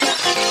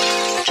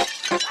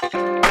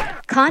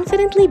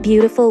Confidently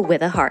beautiful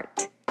with a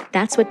heart.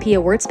 That's what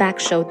Pia Wurtzbach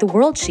showed the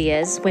world she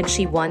is when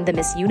she won the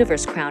Miss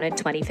Universe crown in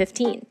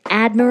 2015.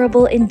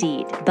 Admirable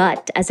indeed.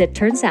 But as it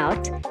turns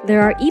out,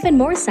 there are even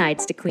more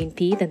sides to Queen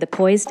P than the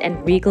poised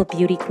and regal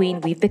beauty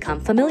queen we've become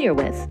familiar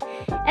with.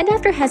 And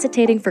after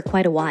hesitating for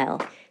quite a while,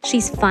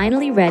 she's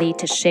finally ready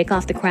to shake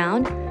off the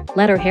crown,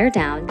 let her hair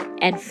down,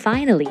 and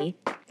finally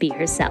be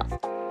herself.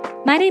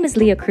 My name is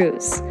Leah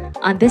Cruz.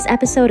 On this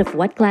episode of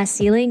What Glass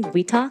Ceiling,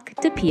 we talk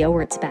to Pia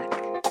Wurtzbach.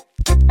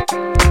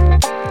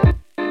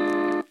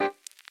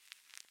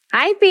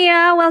 Hi,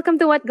 Pia. Welcome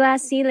to What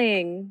Glass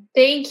Ceiling.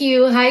 Thank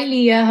you. Hi,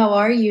 Leah. How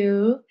are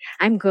you?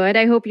 I'm good.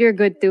 I hope you're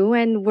good too.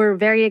 And we're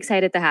very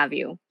excited to have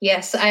you.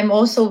 Yes, I'm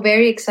also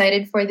very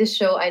excited for this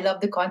show. I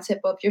love the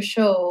concept of your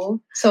show.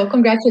 So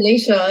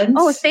congratulations.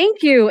 Oh,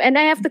 thank you. And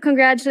I have to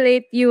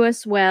congratulate you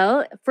as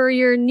well for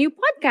your new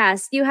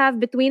podcast. You have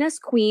Between Us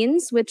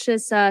Queens, which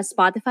is a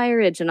Spotify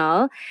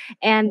original.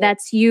 And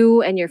that's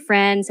you and your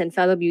friends and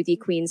fellow beauty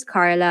queens,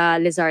 Carla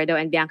Lizardo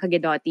and Bianca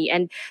Guidotti.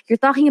 And you're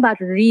talking about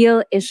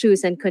real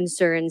issues and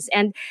concerns.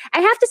 And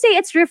I have to say,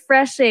 it's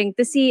refreshing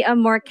to see a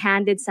more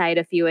candid side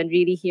of you and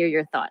really hear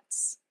your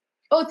thoughts.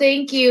 Oh,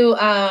 thank you.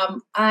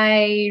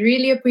 I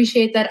really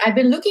appreciate that. I've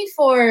been looking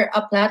for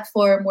a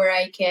platform where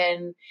I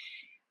can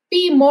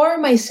be more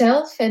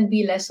myself and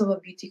be less of a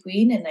beauty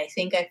queen. And I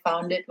think I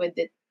found it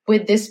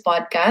with this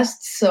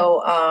podcast.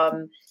 So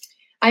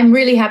I'm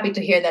really happy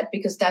to hear that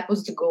because that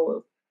was the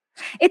goal.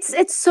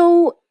 It's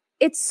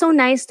so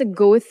nice to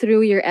go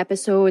through your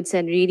episodes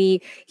and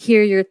really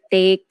hear your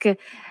take.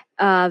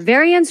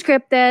 Very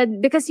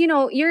unscripted because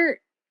you're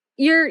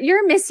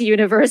Miss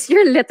Universe.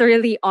 You're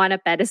literally on a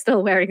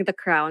pedestal wearing the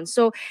crown.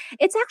 So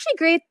it's actually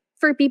great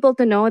for people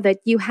to know that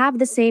you have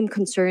the same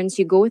concerns.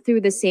 You go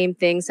through the same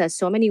things as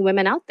so many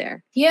women out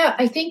there. Yeah,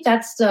 I think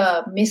that's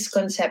the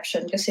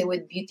misconception kasi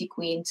with beauty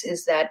queens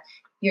is that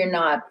you're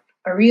not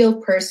a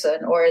real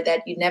person or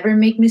that you never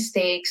make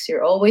mistakes.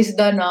 You're always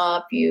done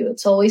up.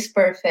 It's always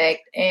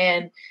perfect.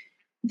 And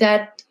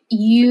that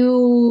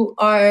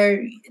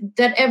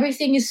that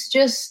everything is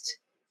just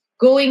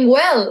going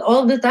well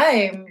all the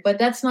time, but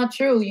that's not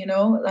true.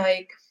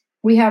 Like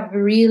we have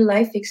real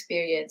life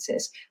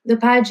experiences. The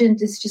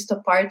pageant is just a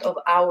part of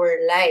our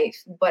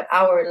life, but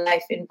our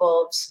life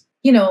involves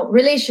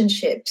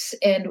relationships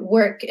and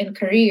work and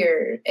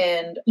career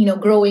and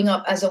growing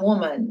up as a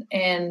woman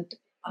and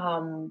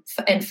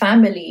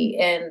family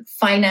and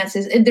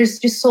finances, and there's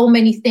just so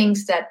many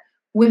things that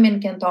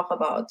women can talk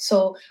about.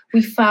 So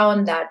we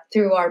found that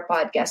through our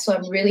podcast. So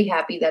I'm really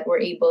happy that we're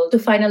able to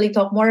finally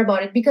talk more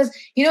about it because,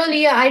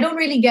 Leah, I don't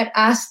really get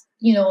asked,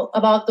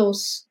 about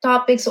those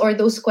topics or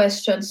those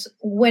questions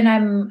when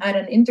I'm at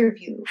an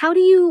interview. How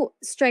do you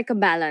strike a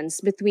balance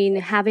between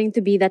having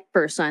to be that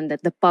person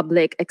that the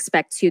public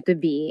expects you to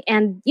be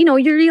and, your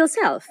real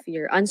self,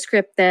 your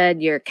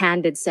unscripted, your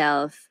candid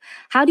self?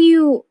 How do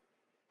you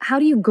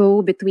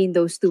go between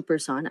those two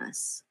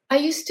personas? I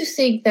used to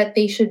think that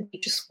they should be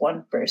just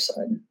one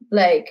person.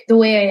 Like the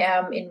way I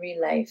am in real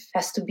life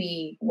has to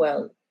be,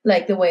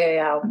 like the way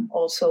I am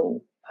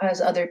also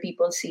as other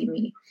people see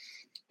me.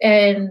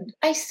 And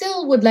I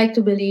still would like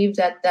to believe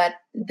that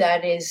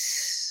is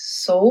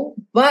so,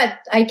 but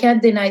I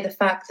can't deny the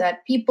fact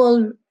that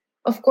people,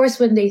 of course,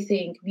 when they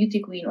think beauty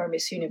queen or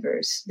Miss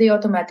Universe, they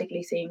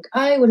automatically think,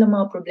 ay, wala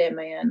mga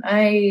problema yan.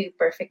 Ay,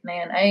 perfect na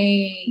yan.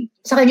 Ay,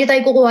 sa kanya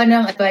tayo kukuha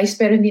ng advice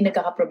pero hindi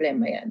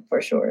nagkakaproblema yan,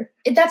 for sure.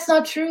 That's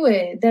not true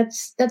eh.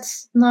 That's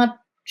not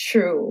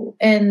true.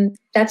 And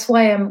that's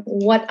why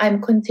I'm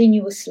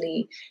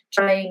continuously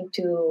trying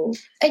to,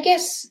 I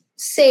guess,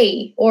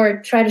 say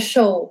or try to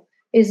show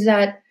is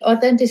that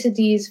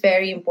authenticity is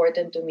very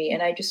important to me.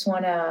 And I just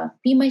want to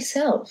be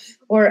myself,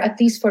 or at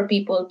least for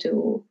people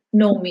to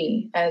know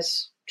me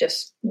as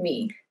just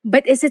me.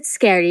 But is it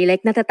scary?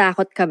 Like,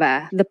 natatakot ka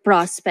ba? The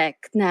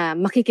prospect na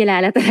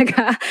makikilala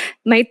talaga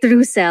my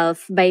true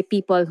self by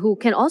people who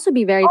can also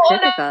be very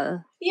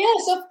critical.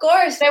 Yes, of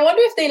course. I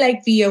wonder if they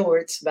like Pia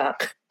Wurtzbach.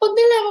 Pag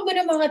nalaman ba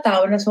ng mga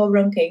tao na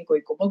sobrang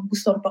kengkoy ko,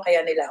 magugustuhan pa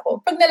kaya nila ako?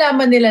 Pag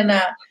nalaman nila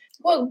na,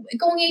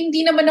 kung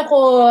hindi naman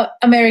ako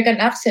American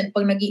accent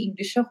pag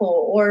nag-i-English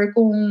ako, or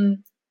kung,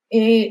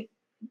 ito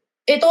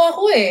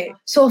ako eh.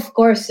 So, of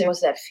course, there was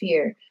that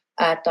fear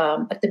at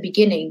the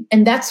beginning.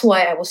 And that's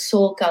why I was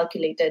so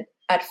calculated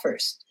at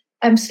first.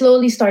 I'm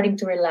slowly starting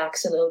to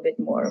relax a little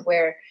bit more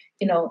where,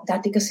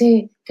 dati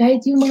kasi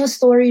kahit yung mga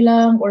story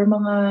lang or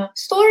mga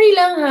story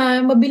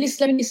lang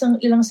mabilis lang,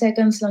 ilang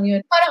seconds lang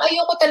yun. Parang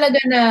ayoko talaga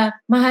na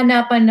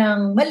mahanapan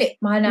ng mali,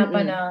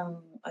 mahanapan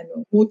ng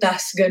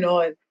butas,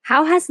 ganon.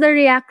 How has the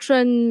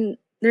reaction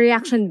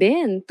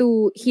been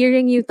to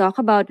hearing you talk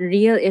about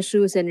real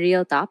issues and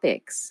real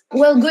topics?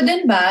 Well, good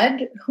and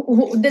bad.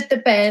 That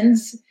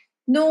depends.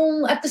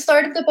 At the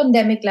start of the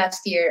pandemic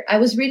last year, I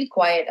was really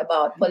quiet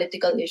about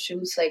political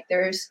issues. Like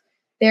there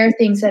are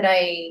things that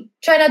I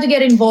try not to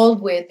get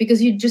involved with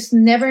because you just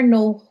never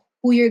know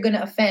who you're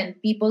gonna offend.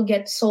 People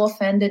get so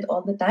offended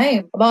all the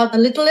time about the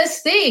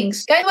littlest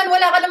things. Kahit man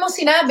wala ka namang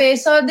sinabi,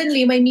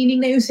 suddenly may meaning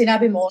na yung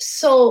sinabi mo.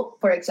 So,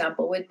 for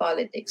example, with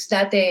politics,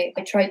 dati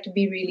I tried to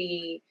be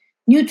really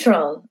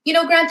neutral.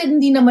 Granted,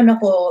 hindi naman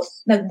ako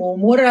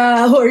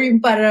nagmumura or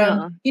yung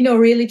parang, Uh-uh.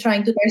 really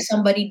trying to tear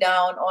somebody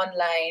down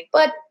online.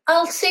 But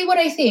I'll say what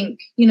I think,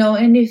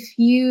 and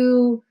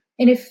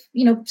if,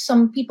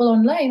 some people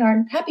online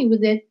aren't happy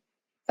with it,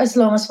 as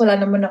long as wala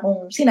naman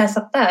akong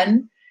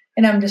sinasaktan,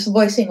 and I'm just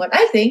voicing what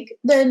I think,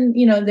 then,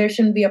 there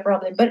shouldn't be a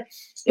problem. But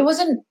it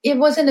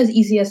wasn't as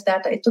easy as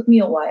that. It took me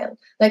a while.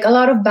 Like a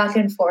lot of back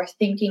and forth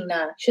thinking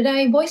na, should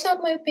I voice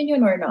out my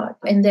opinion or not?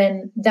 And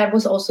then that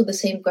was also the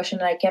same question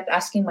that I kept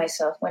asking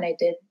myself when I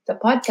did the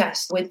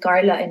podcast with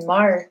Carla and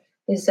Mar,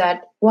 is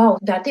that, wow,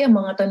 dati ang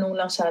mga tanong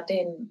lang sa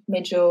atin,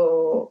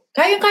 medyo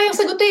kayang-kayang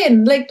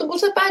sagutin, like tungkol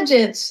sa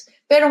pageants.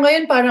 Pero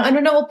ngayon parang, ano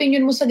nang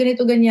opinion mo sa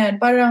ganito, ganyan?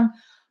 Parang,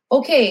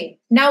 okay,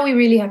 now we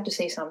really have to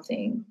say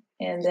something.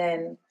 And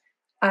then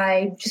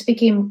I just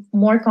became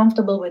more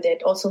comfortable with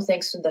it, also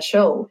thanks to the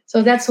show.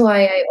 So that's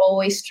why I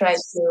always try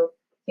to,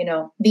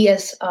 be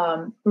as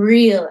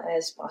real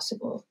as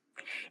possible.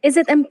 Is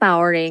it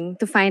empowering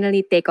to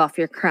finally take off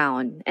your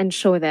crown and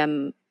show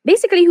them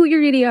basically who you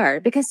really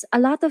are? Because a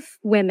lot of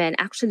women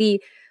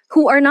actually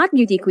who are not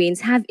beauty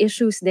queens have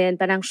issues then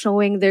parang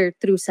showing their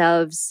true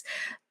selves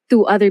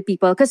to other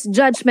people because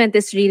judgment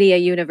is really a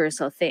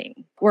universal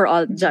thing. We're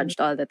all judged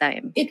all the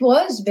time. It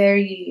was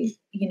very,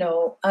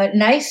 a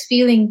nice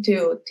feeling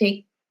to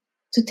take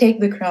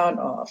the crown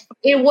off.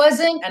 It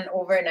wasn't an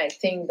overnight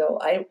thing though.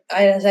 I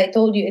as I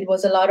told you, it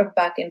was a lot of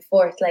back and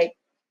forth. Like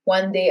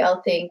one day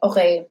I'll think,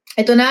 okay,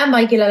 ito na,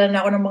 makikilala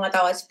na ako ng mga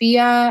tao as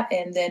Pia,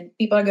 and then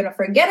people are gonna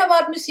forget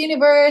about Miss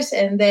Universe,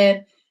 and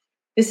then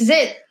this is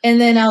it. And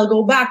then I'll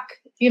go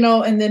back,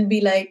 and then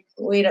be like,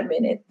 wait a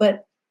minute,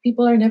 but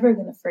people are never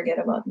gonna forget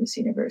about Miss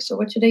Universe. So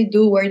what should I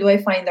do? Where do I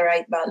find the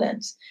right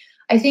balance?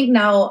 I think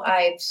now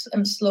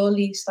I'm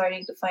slowly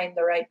starting to find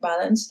the right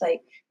balance.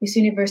 Like Miss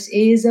Universe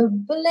is a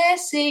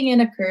blessing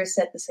and a curse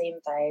at the same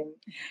time,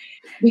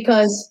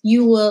 because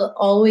you will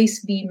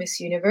always be Miss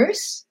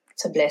Universe.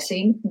 It's a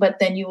blessing, but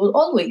then you will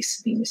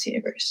always be Miss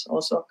Universe,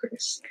 also a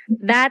curse.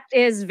 That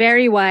is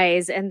very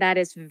wise and that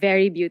is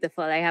very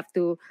beautiful. I have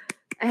to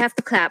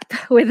clap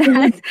with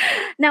that.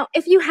 Now,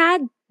 if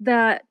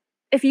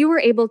you were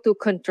able to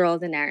control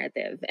the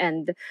narrative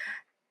and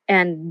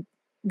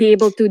be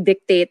able to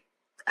dictate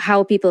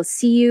how people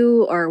see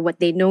you or what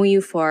they know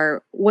you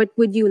for, what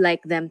would you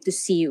like them to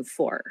see you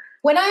for?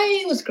 When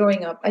I was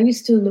growing up, I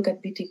used to look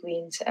at beauty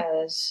queens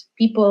as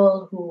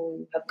people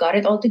who have got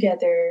it all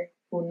together,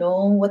 who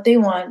know what they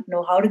want,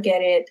 know how to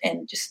get it,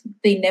 and just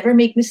they never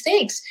make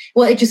mistakes.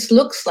 Well, it just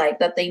looks like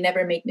that they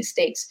never make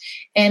mistakes.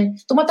 And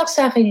tumatak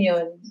sa akin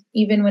yun,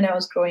 even when I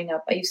was growing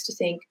up, I used to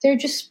think they're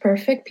just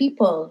perfect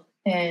people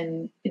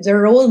and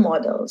they're role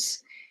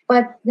models.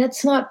 But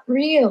that's not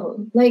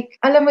real. Like,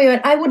 alam mo yun,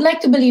 I would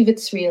like to believe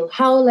it's real.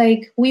 How,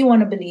 like, we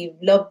want to believe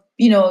love,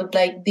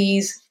 like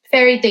these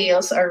fairy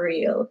tales are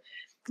real.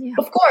 Yeah.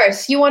 Of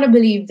course, you want to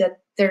believe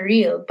that they're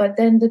real, but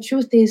then the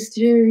truth is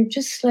they're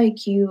just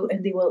like you,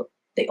 and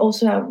they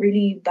also have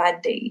really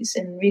bad days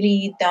and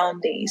really down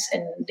days,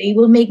 and they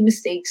will make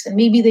mistakes, and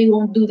maybe they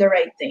won't do the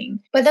right thing.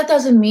 But that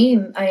doesn't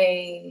mean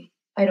I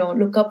don't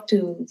look up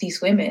to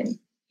these women,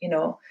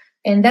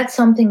 and that's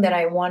something that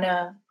I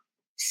wanna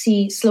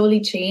see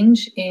slowly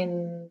change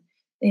in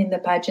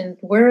the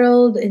pageant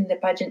world, in the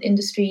pageant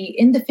industry,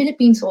 in the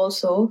Philippines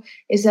also,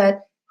 is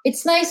that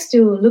it's nice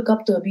to look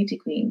up to a beauty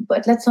queen,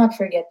 but let's not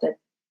forget that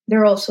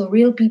they're also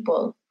real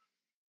people.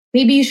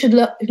 Maybe you should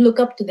look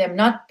up to them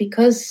not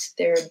because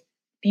they're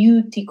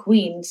beauty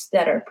queens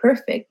that are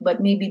perfect,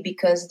 but maybe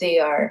because they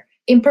are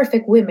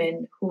imperfect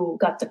women who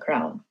got the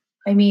crown.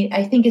 I mean,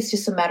 I think it's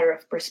just a matter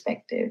of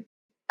perspective.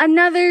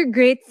 Another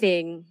great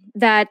thing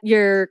that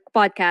your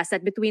podcast,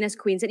 that Between Us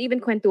Queens and even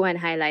Kwentuhan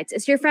highlights,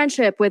 is your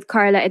friendship with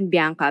Carla and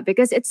Bianca,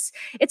 because it's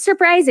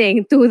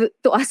surprising to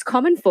us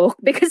common folk,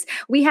 because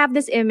we have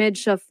this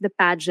image of the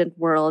pageant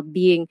world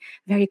being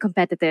very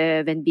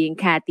competitive and being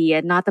catty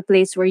and not a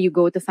place where you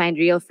go to find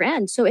real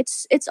friends. So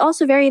it's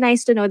also very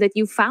nice to know that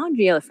you found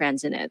real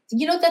friends in it.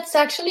 That's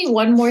actually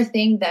one more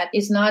thing that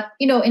is not,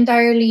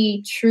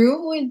 entirely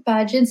true with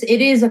pageants.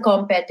 It is a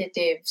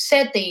competitive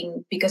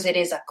setting because it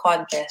is a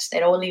contest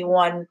and only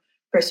one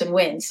person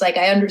wins. Like,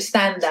 I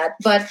understand that,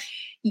 but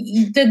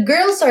the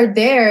girls are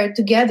there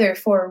together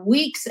for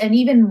weeks and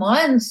even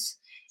months,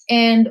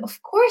 and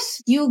of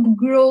course you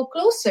grow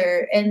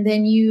closer, and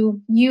then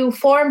you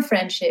form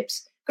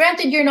friendships.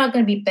 Granted, you're not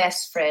going to be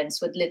best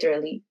friends with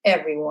literally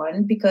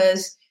everyone,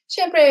 because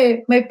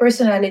syempre may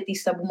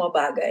personalities na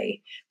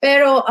bumabagay,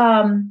 pero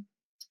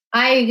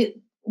I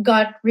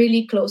got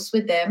really close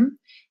with them,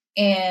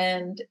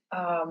 and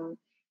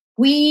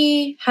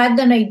we had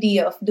an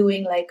idea of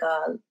doing like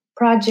a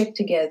project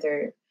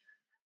together,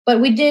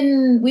 but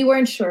we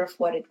weren't sure of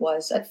what it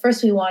was. At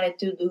first, we wanted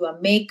to do a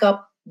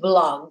makeup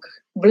blog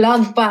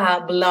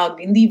pa, blog,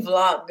 hindi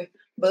vlog,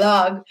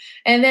 blog.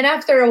 And then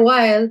after a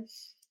while,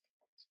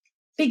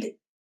 hindi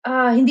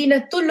na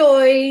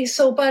tuloy.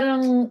 So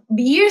parang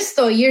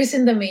years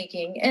in the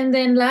making. And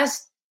then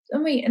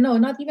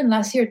not even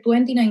last year,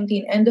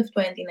 2019, end of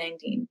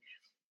 2019,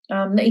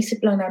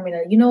 naisip lang namin na,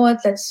 you know what,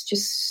 let's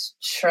just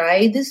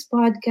try this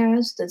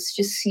podcast. Let's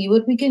just see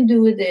what we can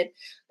do with it.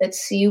 Let's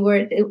see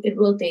where it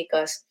will take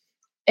us.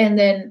 And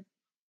then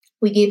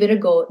we gave it a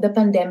go. The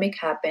pandemic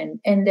happened.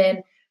 And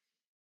then,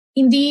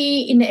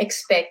 hindi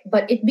ina-expect,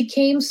 but it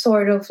became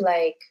sort of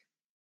like,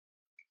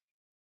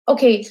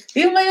 okay,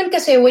 yung ngayon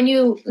kasi when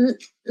you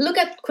look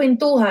at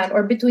Kwentuhan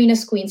or Between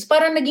Us Queens,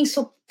 parang naging,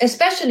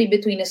 especially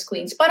Between Us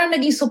Queens, parang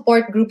naging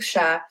support group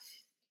siya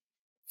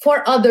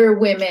for other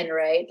women,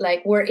 right?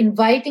 Like we're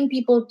inviting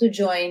people to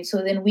join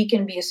so then we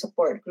can be a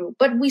support group.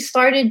 But we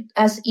started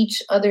as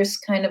each other's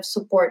kind of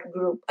support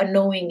group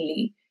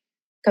unknowingly.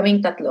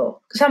 Kaming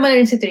tatlo. Kasama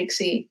na rin si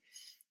Trixie.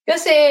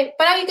 Kasi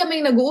palagi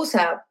kaming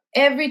nag-uusap.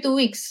 Every 2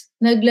 weeks,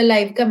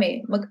 nagla-live kami.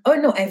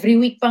 Every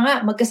week pa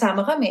nga,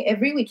 magkasama kami.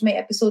 Every week may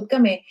episode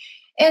kami.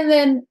 And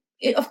then,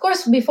 of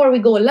course, before we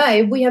go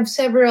live, we have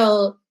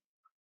several,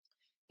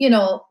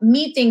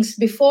 meetings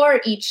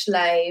before each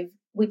live.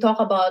 We talk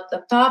about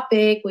the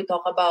topic, we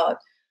talk about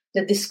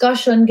the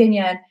discussion,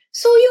 ganyan.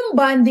 So yung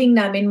bonding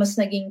namin mas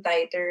naging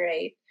tighter,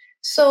 right?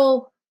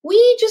 So we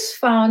just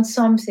found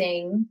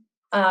something,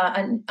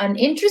 an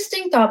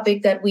interesting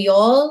topic that we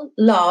all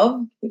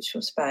loved, which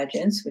was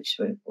pageants,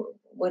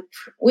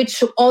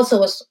 which also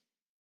was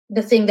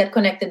the thing that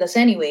connected us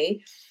anyway.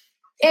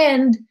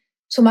 And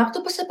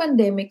sumakto pa sa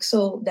pandemic,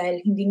 so dahil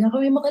hindi nga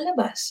kami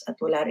makalabas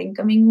at wala rin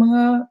kaming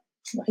mga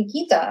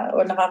nakikita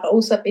or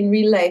nakakausap in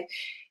real life,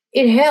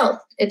 it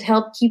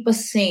helped keep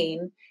us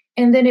sane.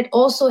 And then it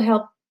also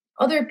helped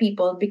other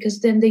people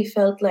because then they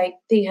felt like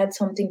they had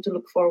something to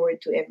look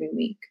forward to every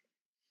week.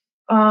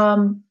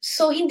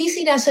 So hindi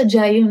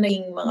sinasadya yung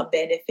naging mga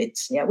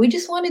benefits niya. We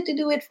just wanted to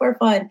do it for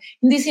fun.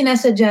 Hindi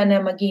sinasadya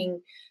na maging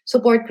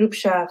support group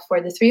siya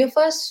for the three of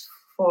us,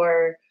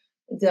 for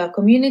the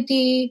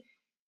community.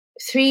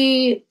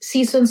 3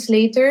 seasons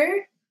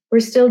later, we're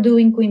still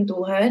doing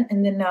Kwentuhan,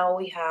 and then now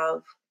we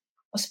have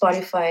a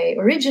Spotify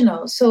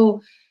original.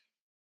 So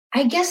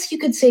I guess you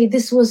could say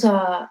this was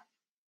a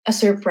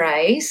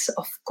surprise.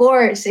 Of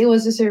course, it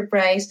was a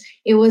surprise.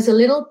 It was a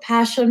little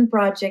passion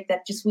project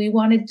that just we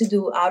wanted to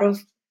do out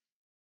of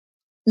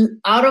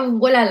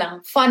wala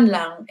lang, fun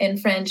lang, and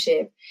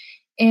friendship.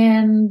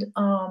 And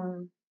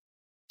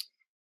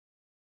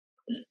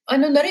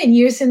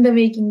years in the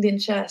making din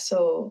siya.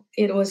 So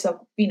it was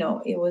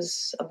it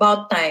was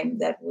about time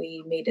that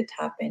we made it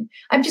happen.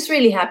 I'm just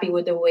really happy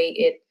with the way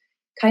it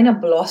kind of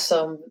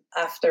blossomed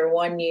after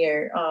 1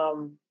 year.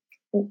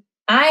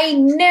 I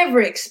never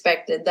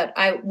expected that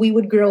we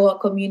would grow a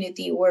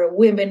community where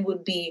women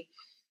would be,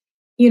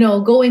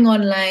 going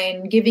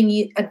online,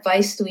 giving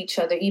advice to each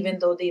other, even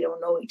though they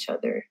don't know each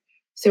other,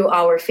 through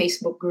our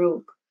Facebook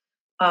group.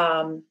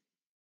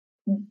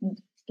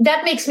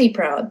 That makes me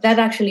proud. That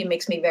actually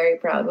makes me very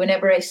proud.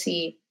 Whenever I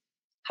see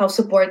how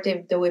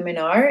supportive the women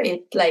are,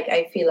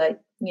 I feel like,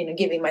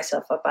 giving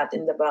myself a pat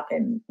in the back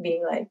and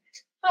being like,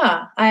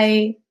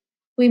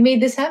 we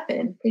made this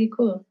happen. Pretty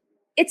cool.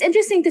 It's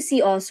interesting to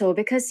see also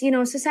because,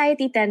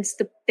 society tends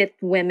to pit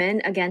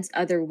women against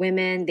other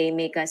women. They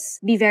make us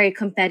be very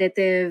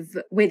competitive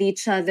with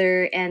each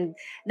other. And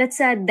that's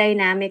a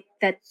dynamic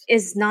that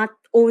is not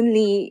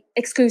only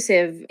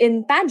exclusive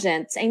in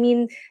pageants. I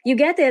mean, you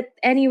get it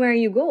anywhere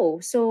you go.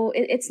 So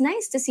it's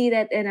nice to see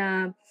that in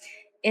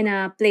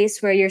a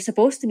place where you're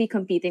supposed to be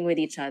competing with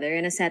each other,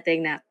 in a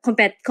setting na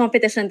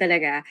competition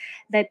talaga,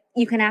 that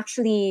you can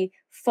actually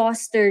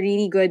foster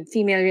really good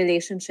female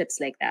relationships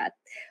like that.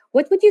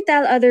 What would you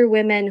tell other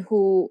women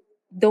who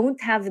don't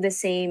have the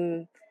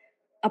same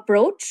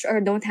approach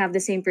or don't have the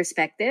same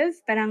perspective?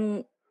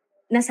 Parang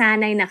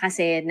nasanay na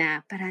kasi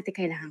na parati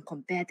kailangan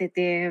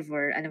competitive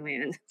or ano mo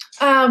yun?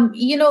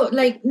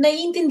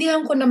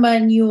 Naiintindihan ko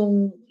naman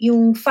yung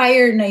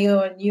fire na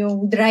yun,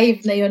 yung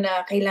drive na yun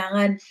na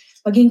kailangan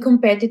maging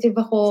competitive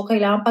ako,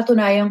 kailangan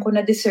patunayan ko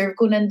na deserve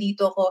ko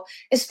nandito ako,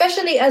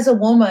 especially as a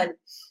woman.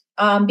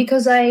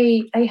 Because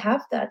I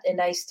have that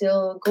and I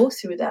still go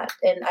through that.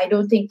 And I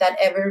don't think that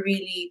ever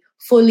really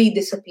fully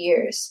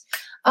disappears.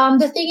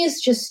 The thing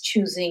is just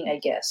choosing, I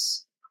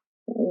guess,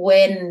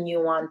 when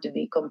you want to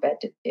be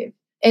competitive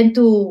and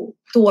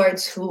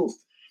towards who.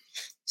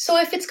 So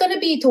if it's going to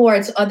be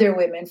towards other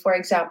women, for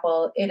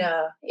example, in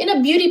a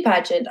beauty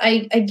pageant,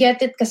 I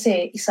get it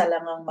kasi isa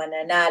lang ang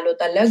mananalo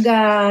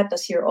talaga,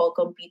 tas you're all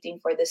competing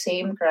for the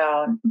same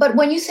crown. But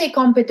when you say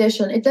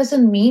competition, it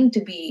doesn't mean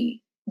to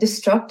be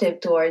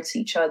destructive towards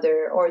each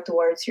other or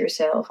towards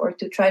yourself or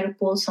to try to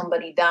pull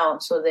somebody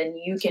down so then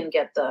you can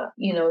get the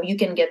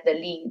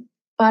lead.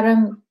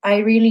 Parang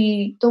I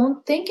really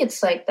don't think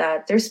it's like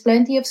that. There's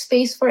plenty of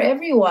space for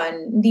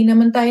everyone. Hindi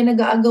naman tayo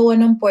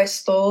nag-aagawan ng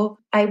pwesto.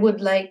 I would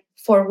like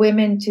for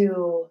women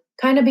to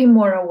kind of be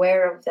more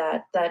aware of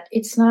that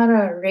it's not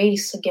a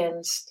race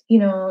against,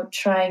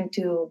 trying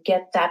to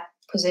get that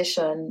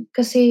position.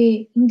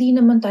 Kasi hindi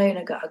naman tayo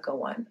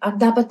nag-aagawan. At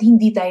dapat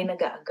hindi tayo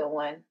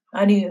nag-aagawan.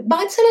 Ano yun?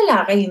 Bakit sa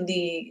lalaki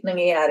hindi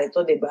nangyayari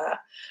to, di ba?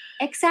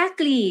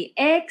 Exactly.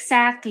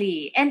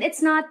 And it's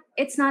not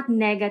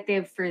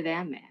negative for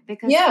them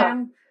because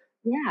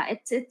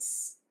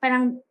it's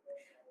parang,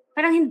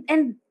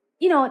 and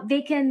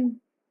they can,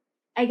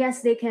 I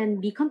guess they can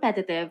be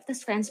competitive,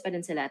 tas friends pa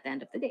din sila at the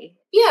end of the day.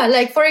 Yeah,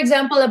 like for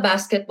example, a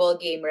basketball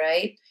game,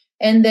 right?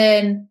 And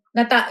then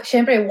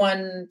syempre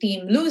one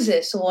team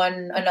loses,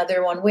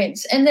 another one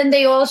wins. And then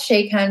they all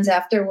shake hands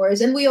afterwards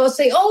and we all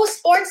say, "Oh,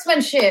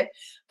 sportsmanship."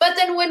 But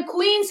then when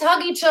queens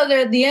hug each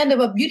other at the end of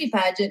a beauty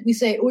pageant, we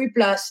say, "Uy,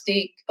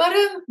 plastic."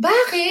 Parang,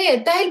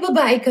 bakit? Dahil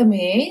babae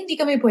kami, hindi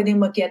kami pwedeng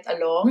mag-get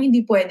along,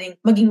 hindi pwedeng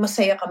maging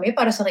masaya kami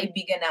para sa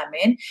kaibigan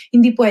namin,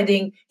 hindi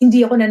pwedeng,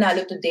 hindi ako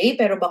nanalo today,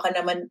 pero baka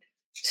naman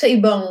sa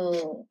ibang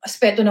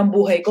aspeto ng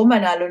buhay ko,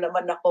 manalo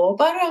naman ako.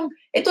 Parang,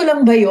 ito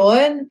lang ba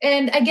yun?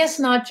 And I guess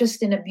not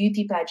just in a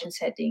beauty pageant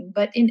setting,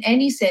 but in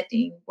any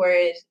setting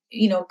where,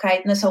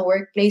 kahit nasa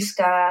workplace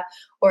ka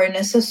or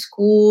nasa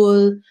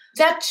school,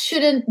 that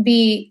shouldn't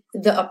be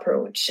the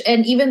approach.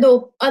 And even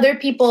though other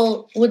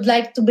people would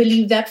like to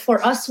believe that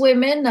for us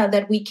women,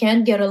 that we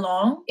can't get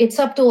along, it's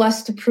up to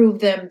us to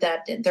prove them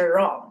that they're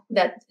wrong,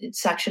 that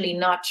it's actually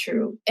not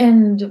true.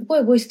 And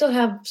boy, we still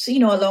have, a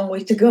long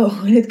way to go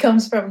when it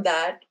comes from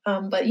that.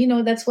 But,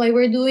 that's why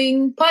we're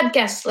doing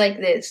podcasts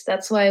like this.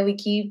 That's why we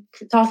keep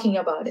talking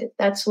about it.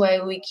 That's why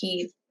we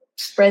keep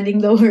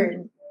spreading the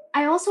word.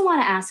 I also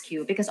want to ask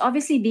you, because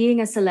obviously being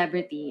a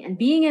celebrity and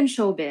being in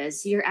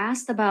showbiz, you're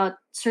asked about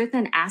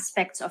certain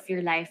aspects of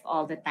your life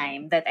all the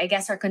time that I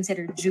guess are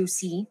considered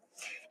juicy.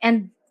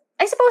 And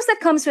I suppose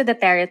that comes with the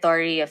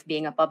territory of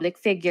being a public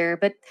figure,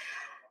 but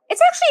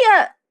it's actually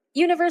a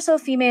universal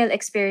female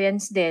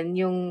experience din,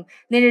 yung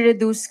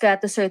nire-reduce ka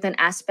to certain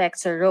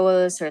aspects or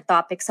roles or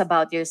topics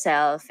about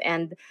yourself.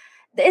 And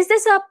is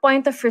this a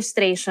point of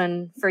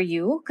frustration for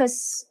you?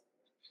 Because,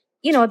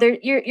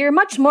 you're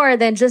much more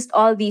than just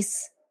all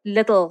these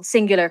little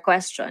singular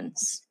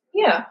questions.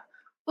 Yeah,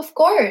 of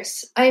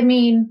course. I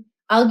mean,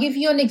 I'll give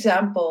you an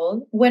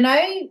example. When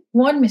I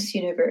won Miss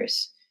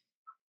Universe,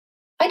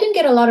 I didn't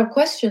get a lot of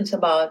questions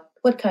about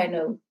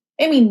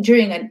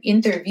during an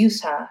interview,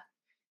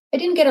 I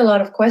didn't get a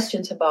lot of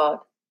questions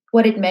about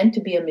what it meant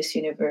to be a Miss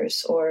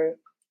Universe or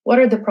what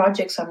are the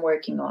projects I'm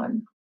working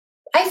on.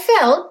 I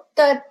felt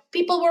that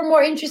people were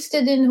more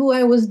interested in who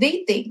I was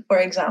dating, for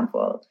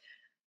example.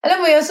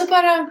 Alam mo yun? So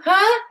parang,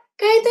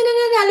 kahit na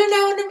nanalo na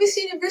ako ng Miss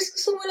Universe,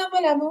 gusto mo lang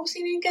malaman kung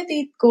sino yung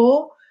ka-date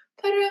ko?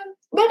 Parang,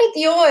 bakit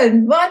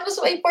yun? Bakit mas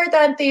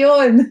importante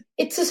yun?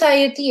 It's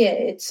society.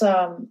 It's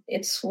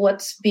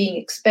what's being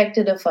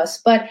expected of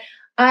us. But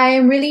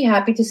I'm really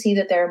happy to see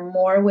that there are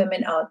more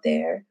women out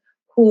there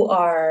who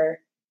are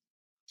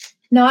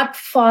not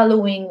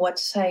following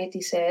what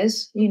society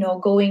says,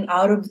 going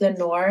out of the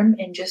norm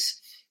and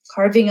just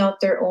carving out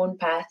their own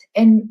path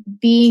and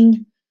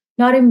being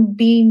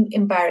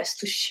embarrassed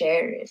to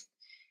share it.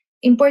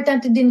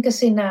 Importante din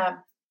kasi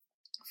na,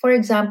 for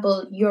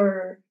example,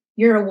 you're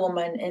a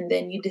woman and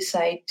then you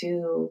decide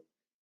to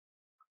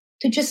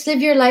just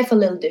live your life a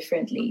little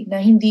differently,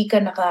 na hindi ka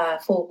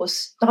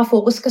nakafocus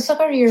ka sa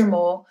career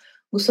mo,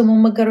 gusto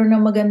mong magkaroon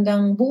ng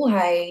magandang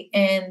buhay,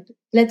 and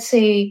let's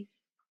say,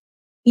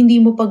 hindi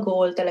mo pa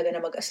goal talaga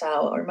na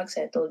mag-asawa or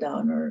mag-settle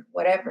down or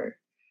whatever.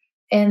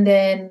 And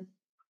then,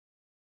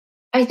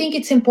 I think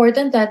it's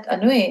important that,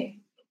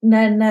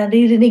 na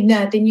naririnig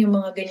natin yung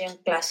mga ganyang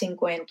klaseng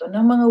kwento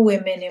ng mga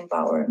women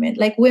empowerment.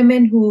 Like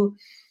women who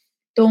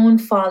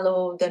don't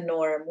follow the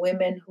norm,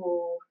 women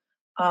who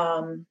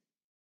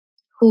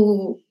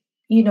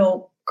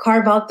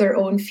carve out their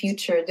own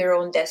future, their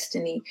own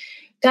destiny.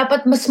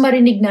 Dapat mas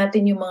marinig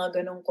natin yung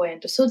mga ganong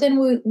kwento. So then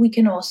we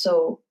can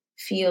also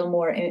feel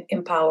more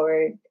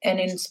empowered and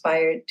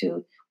inspired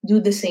to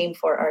do the same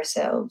for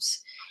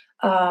ourselves.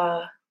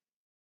 Marami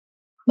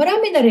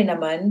na rin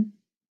naman.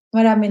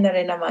 But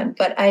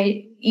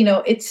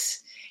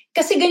it's,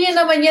 kasi ganyan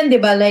naman yan, di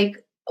ba?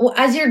 Like,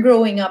 as you're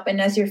growing up and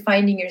as you're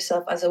finding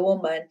yourself as a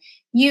woman,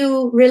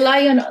 you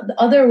rely on the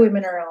other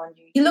women around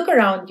you. You look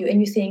around you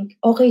and you think,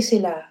 okay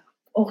sila.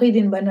 Okay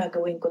din ba na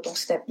gawin ko tong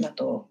step na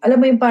to?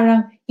 Alam mo yung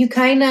parang, you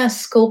kind of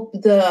scope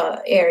the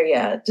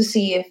area to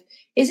see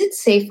is it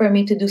safe for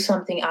me to do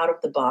something out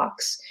of the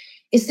box?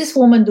 Is this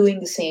woman doing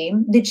the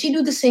same? Did she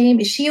do the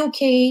same? Is she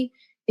okay?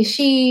 Is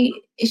she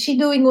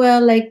doing well?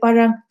 Like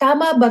parang,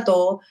 tama ba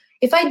to?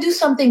 If I do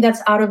something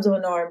that's out of the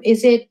norm,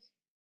 is it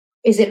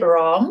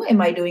wrong?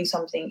 Am I doing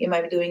something? Am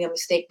I doing a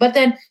mistake? But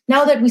then,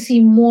 now that we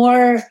see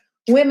more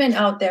women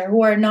out there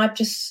who are not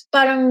just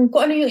parang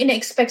kung ano yung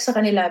ina-expect sa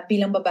kanila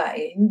bilang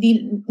babae,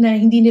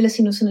 hindi nila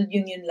sinusunod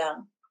yun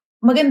lang.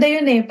 Maganda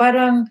yun eh.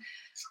 Parang,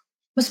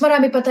 mas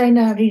marami pa tayo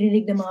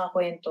naririnig ng mga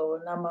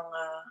kwento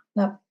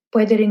na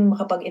pwede rin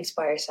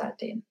makapag-inspire sa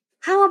atin.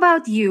 How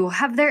about you?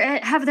 Have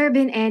there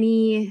been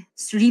any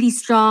really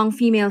strong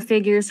female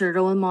figures or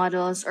role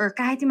models or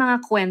kahit yung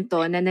mga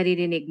kwento na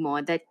naririnig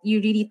mo that you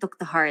really took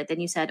to heart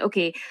and you said,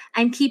 okay,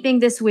 I'm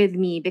keeping this with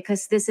me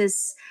because this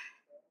is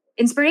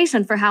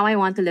inspiration for how I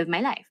want to live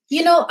my life?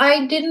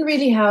 I didn't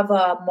really have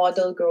a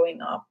model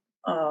growing up.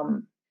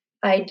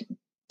 I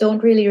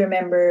don't really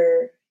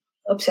remember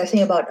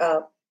obsessing about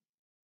a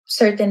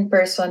certain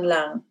person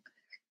lang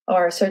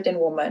or a certain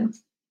woman.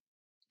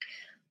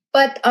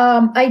 But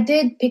I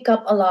did pick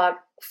up a lot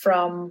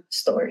from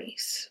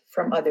stories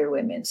from other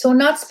women. So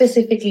not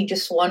specifically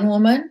just one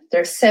woman.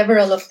 There's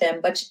several of them,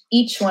 but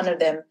each one of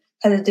them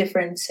has a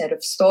different set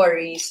of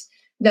stories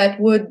that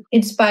would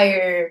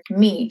inspire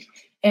me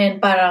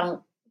and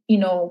parang,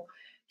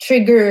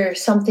 trigger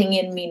something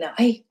in me na,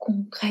 ay,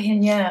 kung kaya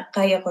niya,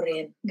 kaya ko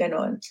rin.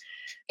 Ganon.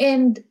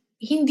 And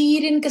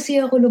hindi rin kasi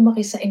ako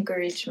lumaki sa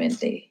encouragement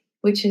eh.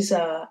 Which is,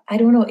 I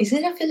don't know, is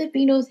it a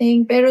Filipino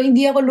thing? Pero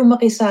hindi ako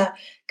lumaki sa,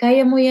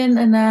 kaya mo yan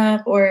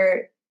anak,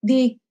 or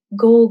hindi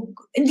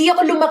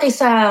ako lumaki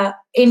sa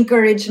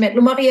encouragement.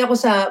 Lumaki ako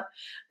sa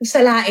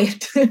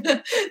lait.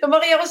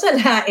 Lumaki ako sa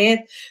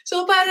lait.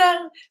 So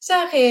parang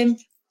sa akin,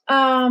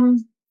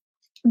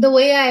 the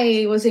way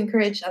I was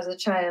encouraged as a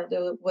child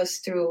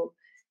was through,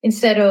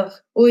 instead of,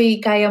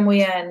 uy, kaya mo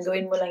yan,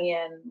 gawin mo lang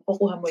yan,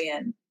 kukuha mo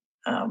yan.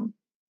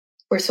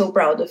 We're so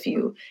proud of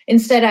you.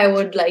 Instead, I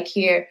would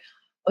hear,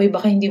 oy,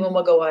 baka hindi mo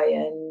magawa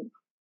yan,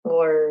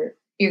 or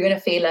you're gonna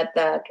fail at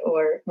that,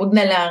 or wag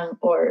na lang,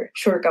 or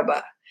sure ka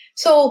ba?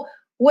 So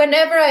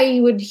whenever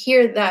I would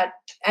hear that,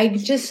 I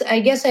guess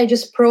I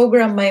just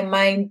program my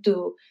mind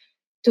to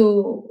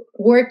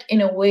work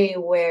in a way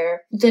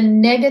where the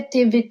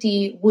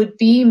negativity would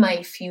be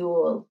my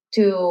fuel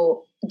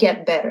to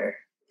get better.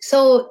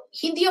 So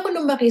hindi ako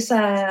lumaki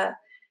sa,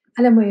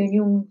 alam mo yun,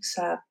 yung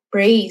sa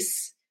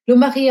praise.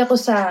 Lumaki ako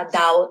sa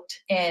doubt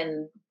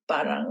and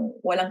parang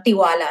walang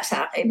tiwala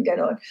sa akin,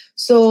 ganon.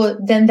 So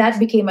then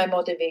that became my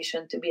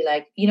motivation to be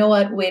like, you know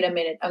what, wait a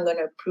minute, I'm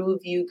gonna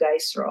prove you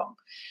guys wrong.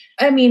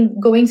 I mean,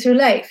 going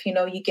through life,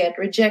 you get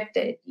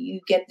rejected,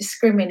 you get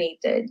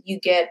discriminated,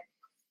 you get,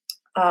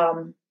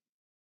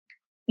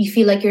 you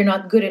feel like you're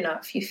not good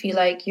enough, you feel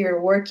like you're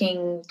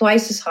working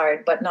twice as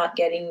hard but not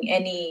getting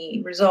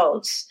any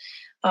results,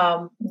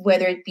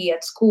 whether it be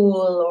at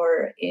school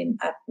or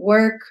at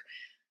work.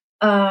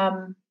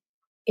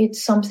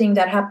 It's something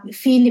that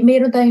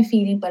meron tayong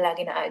feeling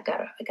palagi na I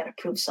gotta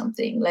prove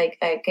something.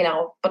 Like, kailangan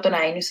ko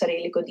patunayan yung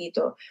sarili ko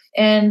dito.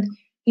 And,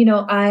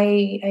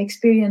 I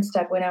experienced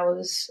that when I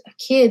was a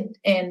kid,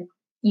 and,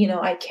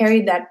 I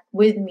carried that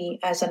with me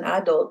as an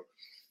adult.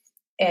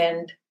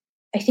 And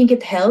I think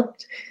it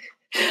helped.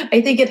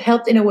 I think it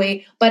helped in a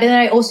way. But then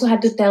I also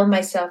had to tell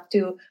myself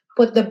to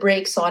put the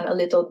brakes on a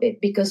little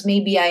bit, because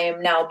maybe I am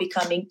now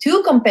becoming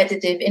too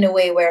competitive in a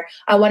way where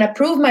I want to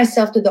prove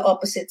myself to the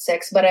opposite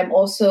sex, but I'm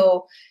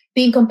also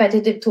being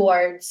competitive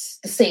towards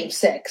the same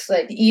sex.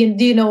 Like, do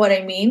you know what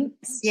I mean?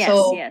 Yes,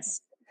 so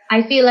yes.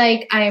 I feel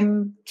like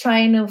I'm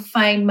trying to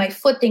find my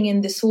footing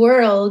in this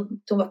world,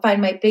 to find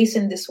my place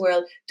in this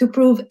world, to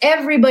prove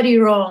everybody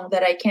wrong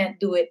that I can't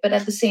do it. But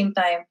at the same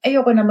time,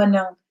 ayoko naman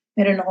ng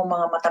meron akong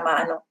mga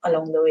matamaan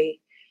along the way.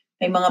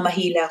 May mga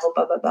mahila ako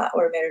pababa,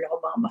 or meron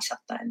ako mga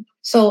masaktan.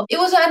 So it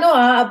was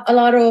a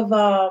lot of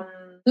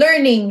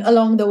learning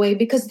along the way,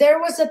 because there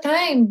was a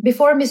time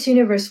before Miss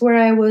Universe where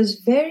I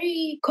was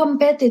very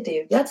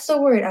competitive. That's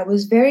the word. I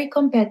was very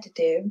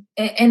competitive,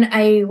 and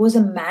I was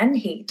a man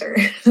hater.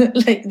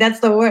 Like,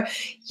 that's the word.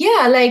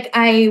 Yeah, like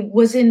I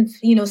was in,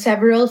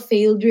 several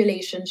failed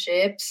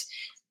relationships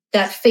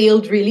that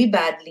failed really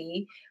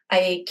badly.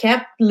 I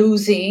kept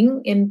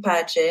losing in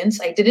pageants.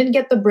 I didn't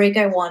get the break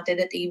I wanted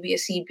at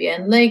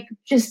ABS-CBN. Like,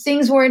 just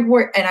things weren't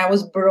and I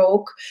was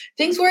broke.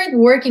 Things weren't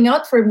working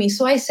out for me.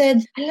 So I said,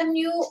 alam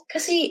niyo,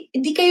 kasi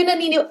hindi kayo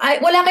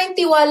wala kayong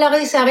tiwala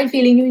kasi sa akin,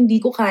 feeling niyo hindi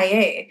ko kaya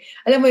eh.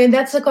 Alam mo yun,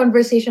 that's the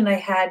conversation I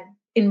had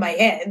in my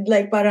head.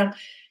 Like, parang,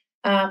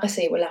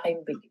 kasi wala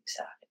kayong believe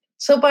sa akin.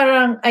 So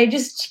parang, I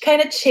just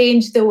kind of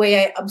changed the way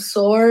I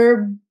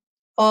absorb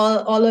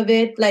all of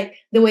it, like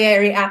the way I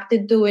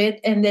reacted to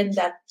it, and then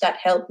that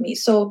helped me.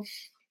 So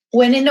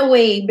when in a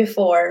way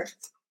before,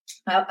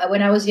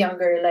 when I was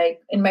younger,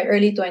 like in my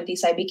early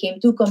 20s, I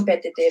became too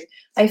competitive.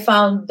 I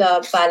found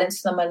the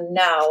balance naman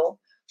now,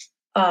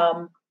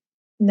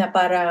 na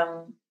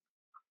parang,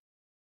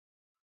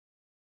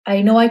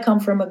 I know I come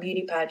from a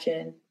beauty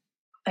pageant.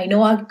 I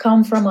know I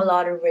come from a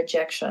lot of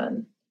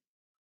rejection,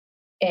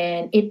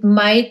 and it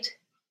might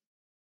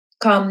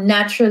come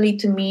naturally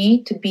to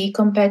me to be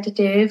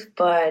competitive,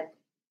 but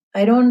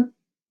I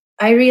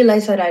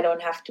realize that I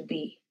don't have to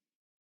be.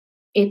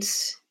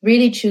 It's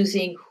really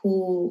choosing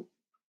who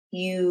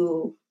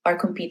you are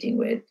competing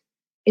with.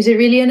 Is it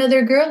really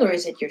another girl, or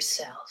is it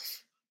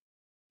yourself?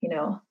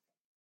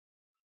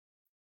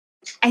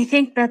 I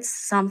think that's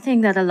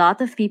something that a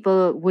lot of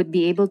people would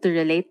be able to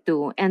relate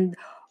to. And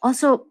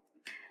also,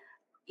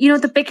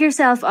 to pick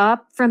yourself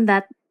up from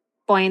that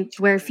point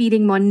where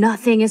feeling mo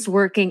nothing is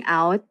working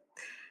out,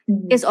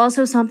 is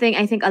also something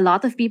I think a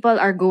lot of people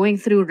are going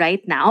through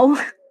right now.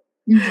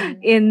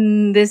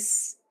 in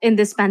this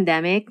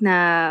pandemic,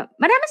 na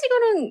marami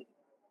sigurong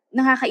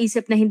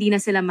nakakaisip na hindi na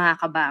sila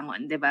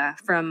makakabangon, 'di ba?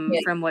 From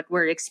what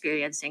we're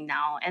experiencing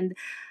now. And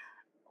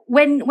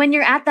when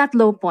you're at that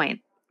low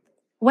point,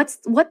 what's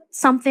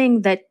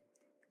something that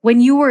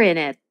when you were in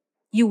it,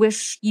 you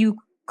wish you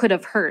could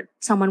have heard,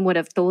 someone would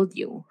have told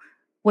you?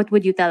 What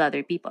would you tell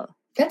other people?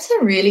 That's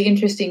a really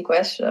interesting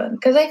question,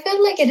 because I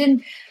felt like I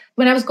didn't,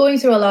 when I was going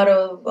through a lot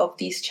of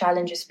these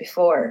challenges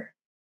before,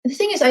 the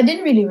thing is, I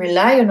didn't really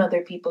rely on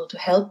other people to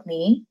help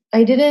me.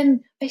 I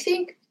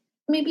think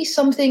maybe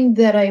something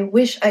that I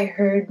wish I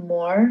heard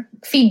more,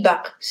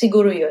 feedback,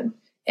 siguro yun.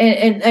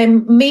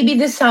 And maybe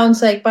this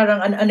sounds like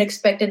parang an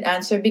unexpected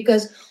answer,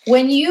 because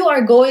when you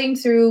are going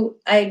through,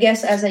 I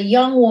guess, as a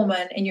young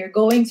woman and you're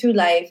going through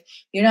life,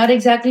 you're not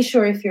exactly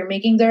sure if you're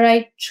making the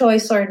right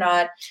choice or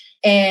not.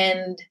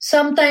 And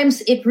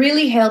sometimes it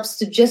really helps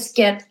to just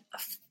get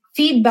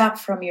feedback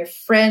from your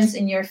friends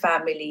and your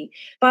family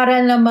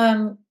para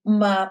namang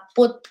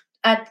ma-put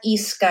at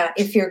ease ka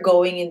if you're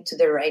going into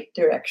the right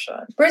direction.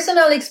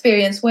 Personal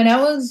experience, when I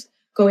was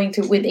going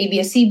through with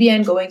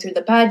ABS-CBN, going through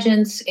the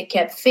pageants, it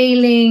kept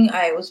failing.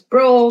 I was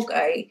broke.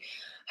 I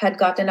had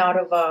gotten out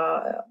of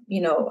a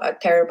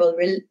terrible,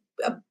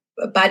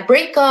 a bad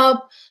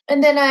breakup.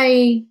 And then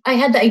I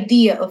had the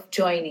idea of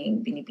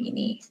joining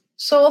Binibini.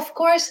 So of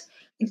course,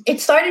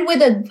 it started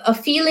with a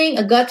feeling,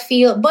 a gut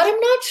feel, but I'm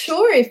not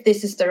sure if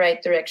this is the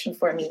right direction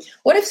for me.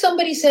 What if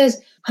somebody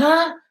says,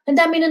 ang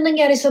dami na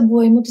nangyari sa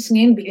buhay mo, tapos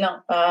ngayon biglang,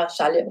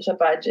 sali ako sa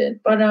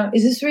pageant. Parang,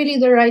 is this really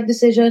the right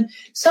decision?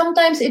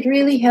 Sometimes it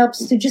really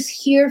helps to just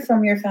hear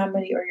from your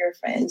family or your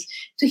friends,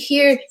 to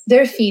hear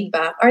their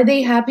feedback. Are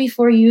they happy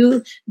for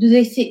you? Do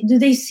they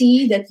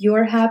see that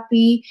you're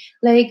happy?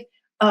 Like,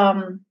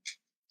 do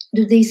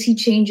they see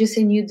changes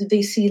in you? Do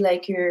they see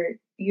like you're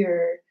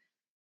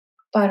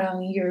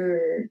parang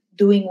you're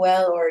doing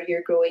well, or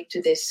you're growing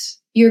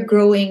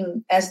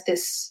as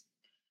this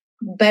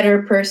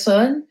better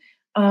person?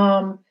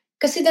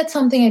 Kasi that's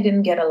something I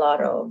didn't get a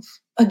lot of.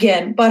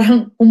 Again,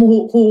 parang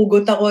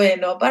humuhugot ako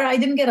no? Parang I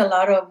didn't get a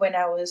lot of when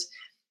I was,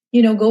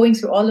 going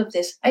through all of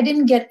this. I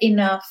didn't get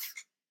enough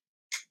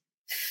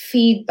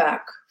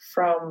feedback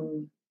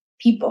from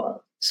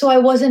people. So I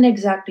wasn't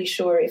exactly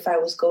sure if I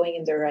was going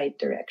in the right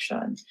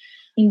direction.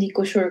 Hindi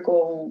ko sure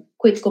kung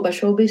quit ko ba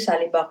showbiz,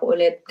 sali ba ako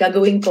ulit,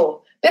 gagawin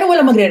ko. Pero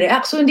wala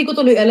magre-react. So hindi ko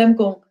tuloy alam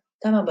kung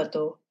tama ba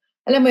to.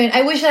 Alam mo yun,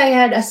 I wish I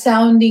had a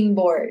sounding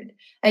board.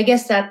 I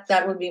guess that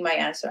would be my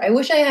answer. I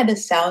wish I had a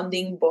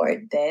sounding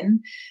board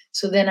then.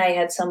 So then I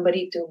had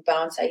somebody to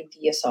bounce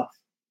ideas off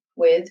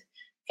with.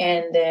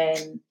 And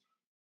then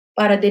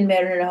para din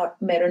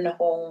meron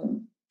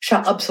akong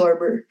shock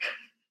absorber.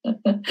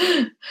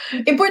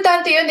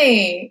 Importante yun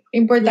eh.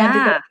 Importante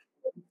Yeah.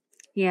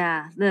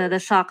 Yeah, the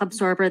shock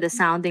absorber, the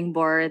sounding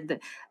board,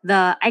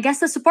 I guess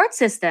the support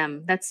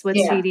system. That's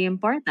what's really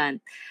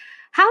important.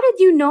 How did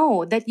you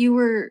know that you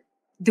were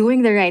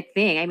doing the right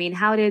thing? I mean,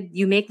 how did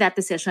you make that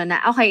decision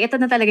na, okay, ito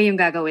na talaga yung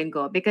gagawin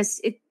ko?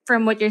 Because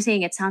from what you're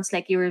saying, it sounds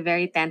like you were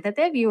very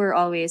tentative. You were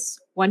always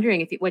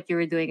wondering if what you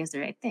were doing is the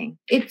right thing.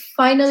 It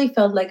finally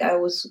felt like I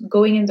was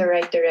going in the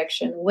right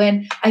direction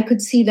when I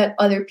could see that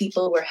other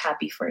people were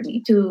happy for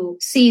me. To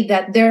see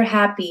that they're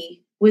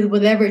happy with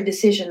whatever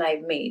decision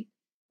I've made,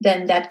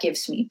 then that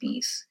gives me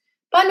peace.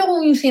 Paano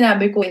kung yung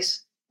sinabi ko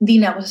is, di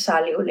na ako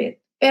sasali ulit,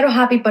 pero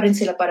happy pa rin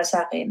sila para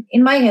sa akin?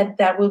 In my head,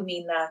 that will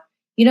mean na,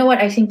 you know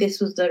what, I think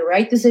this was the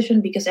right decision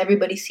because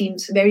everybody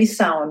seems very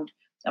sound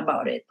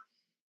about it.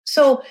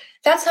 So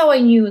that's how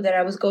I knew that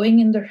I was going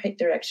in the right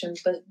direction,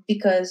 but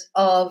because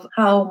of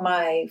how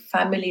my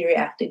family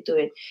reacted to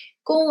it.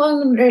 Kung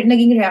ang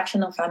naging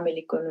reaction ng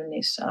family ko nun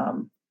is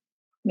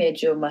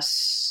medyo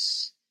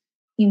mas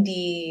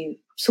hindi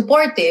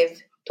supportive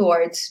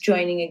towards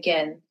joining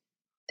again,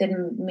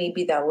 then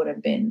maybe that would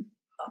have been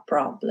a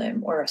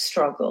problem or a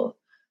struggle.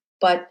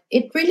 But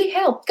it really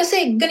helped.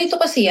 Kasi ganito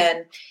kasi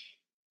yan,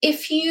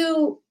 if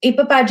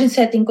ipa-pageant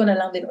setting ko na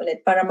lang din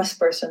ulit para mas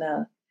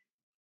personal.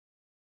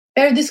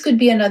 Pero this could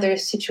be another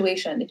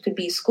situation. It could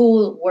be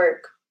school,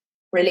 work,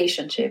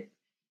 relationship.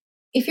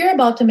 If you're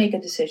about to make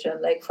a decision,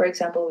 like for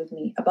example with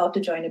me, about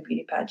to join a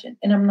beauty pageant,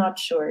 and I'm not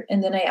sure,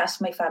 and then I ask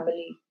my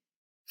family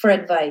for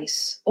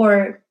advice,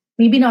 or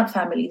maybe not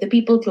family, the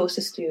people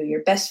closest to you,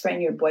 your best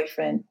friend, your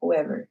boyfriend,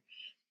 whoever.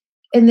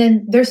 And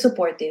then they're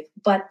supportive,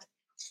 but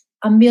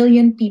 1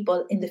 million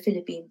people in the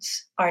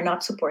Philippines are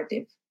not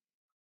supportive.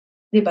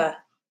 Diba?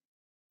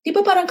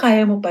 Diba parang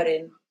kaya mo pa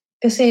rin?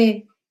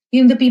 Kasi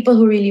the people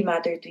who really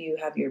matter to you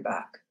have your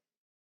back.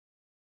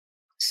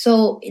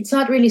 So it's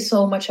not really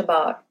so much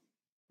about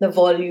the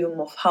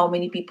volume of how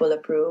many people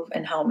approve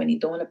and how many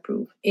don't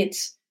approve.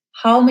 It's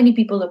how many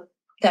people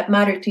that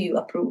matter to you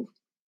approve.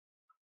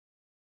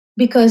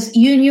 Because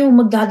yun yung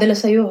magdadala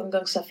sa'yo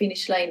hanggang sa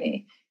finish line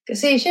eh.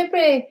 Kasi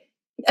syempre,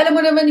 alam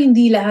mo naman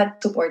hindi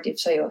lahat supportive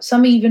sa'yo.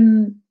 Some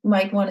even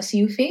might want to see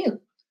you fail.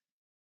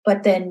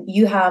 But then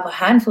you have a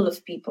handful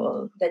of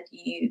people that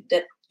you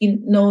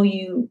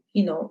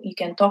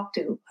can talk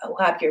to, who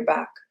have your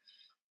back.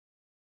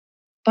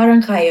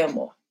 Parang kaya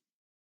mo.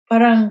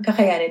 Parang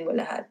kakayanin mo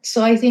lahat.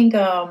 So I think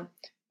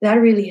that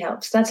really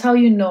helps. That's how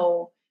you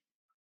know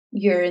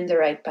you're in the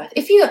right path.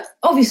 If you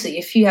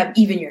have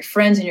even your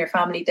friends and your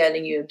family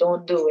telling you,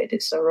 don't do it,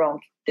 it's the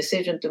wrong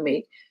decision to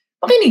make,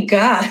 makinig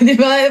ka, di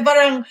ba?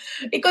 Parang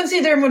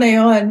i-consider mo na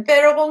yon.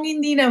 Pero kung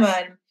hindi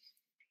naman,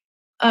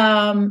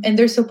 and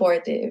they're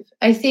supportive,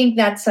 I think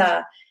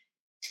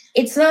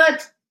it's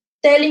not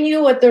telling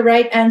you what the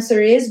right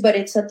answer is, but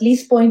it's at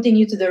least pointing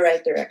you to the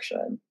right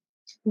direction.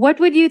 What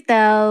would you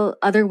tell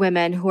other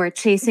women who are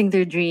chasing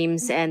their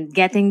dreams and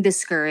getting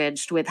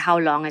discouraged with how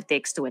long it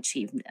takes to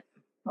achieve them?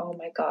 Oh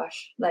my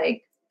gosh.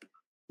 Like,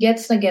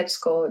 gets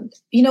code.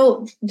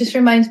 This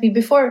reminds me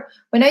before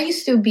when I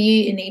used to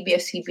be in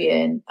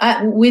ABS-CBN,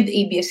 with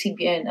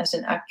ABS-CBN as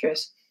an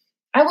actress,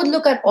 I would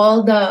look at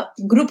all the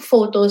group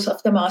photos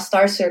of the mga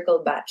Star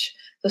Circle batch.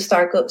 The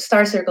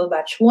Star Circle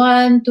batch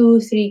 1, 2,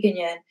 3,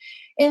 ganyan.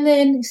 And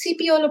then si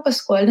Piolo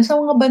Pascual, nasa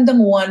mga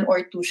bandang 1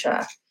 or 2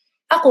 siya.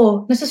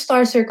 Ako, nasa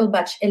Star Circle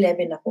batch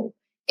 11 ako.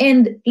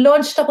 And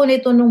launched ako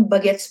nito nung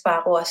bagets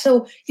pa ako.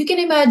 So, you can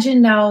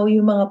imagine now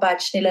yung mga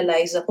batch nila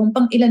Liza, kung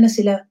pang ilan na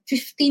sila,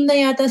 15 na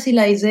yata si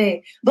Liza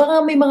eh.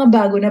 Baka may mga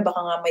bago na, baka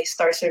nga may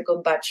Star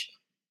Circle batch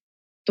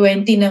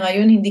 20 na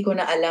ngayon, hindi ko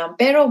na alam.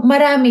 Pero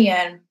marami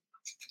yan.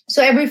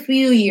 So every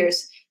few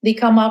years, they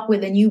come up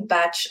with a new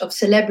batch of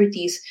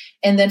celebrities.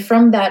 And then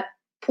from that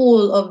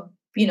pool of,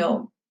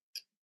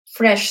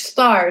 fresh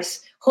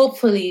stars,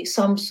 hopefully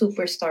some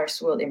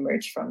superstars will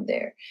emerge from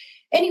there.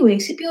 Anyway,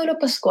 si Piolo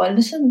Pascual,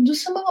 doon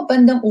sa mga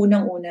bandang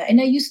unang-una. And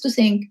I used to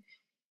think,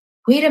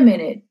 wait a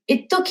minute,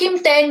 it took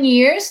him 10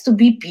 years to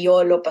be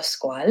Piolo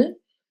Pascual?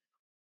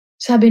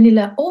 Sabi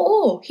nila,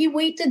 he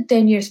waited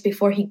 10 years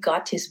before he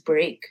got his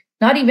break.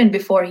 Not even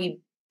before he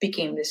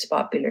became this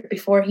popular,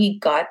 before he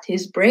got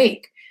his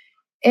break.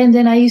 And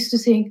then I used to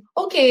think,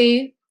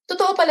 okay,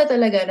 totoo pala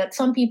talaga that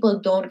some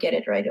people don't get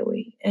it right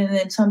away. And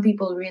then some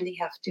people really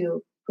have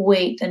to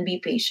wait and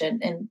be patient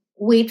and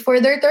wait for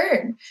their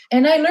turn.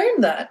 And I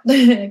learned that.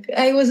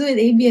 I was with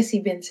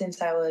ABS-CBN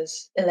since I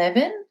was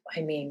 11.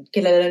 I mean,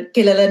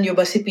 kilala niyo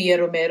ba si Pia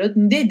Romero?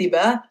 Hindi, di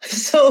ba?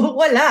 So,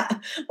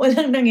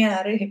 walang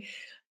nangyari.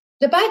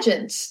 The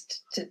pageants,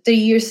 3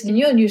 years din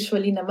yun.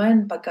 Usually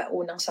naman, pagka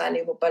unang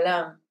sali mo pa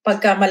lang,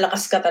 pagka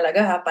malakas ka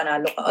talaga,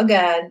 panalo ka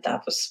agad,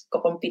 tapos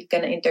kukompete ka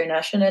na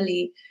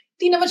internationally.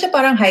 Hindi naman siya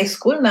parang high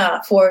school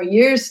na 4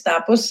 years,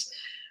 tapos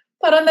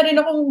parang na rin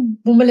akong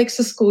bumalik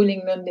sa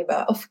schooling nun, di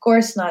ba? Of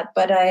course not,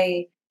 but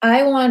I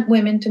want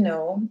women to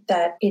know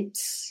that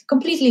it's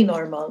completely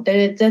normal.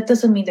 That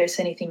doesn't mean there's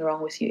anything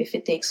wrong with you if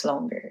it takes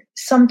longer.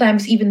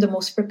 Sometimes even the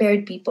most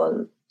prepared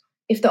people,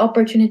 if the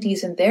opportunity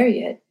isn't there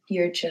yet,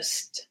 you're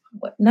just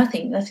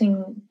nothing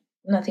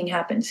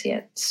happens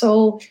yet.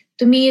 So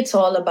to me, it's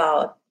all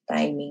about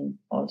timing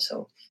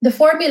also. The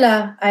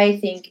formula,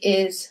 I think,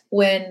 is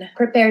when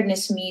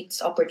preparedness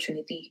meets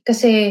opportunity.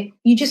 Kasi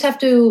you just have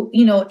to,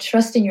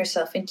 trust in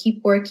yourself and keep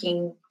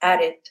working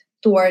at it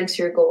towards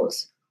your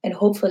goals. And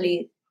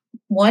hopefully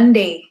one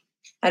day,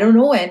 I don't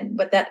know when,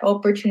 but that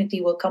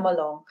opportunity will come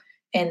along.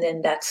 And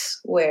then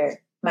that's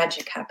where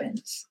magic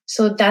happens.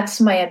 So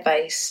that's my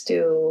advice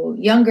to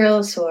young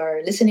girls who are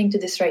listening to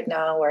this right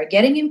now, who are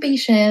getting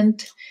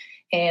impatient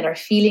and are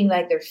feeling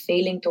like they're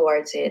failing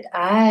towards it.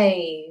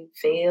 I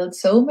failed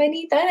so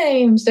many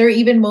times. There are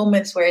even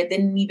moments where it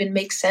didn't even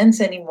make sense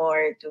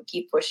anymore to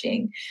keep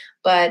pushing.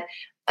 But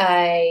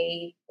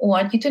I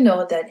want you to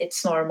know that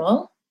it's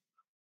normal.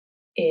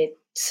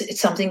 It's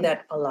something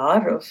that a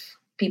lot of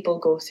people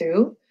go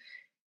through.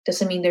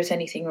 Doesn't mean there's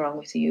anything wrong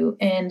with you.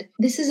 And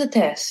this is a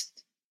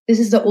test. This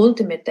is the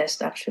ultimate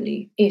test,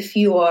 actually, if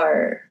you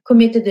are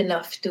committed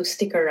enough to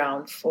stick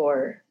around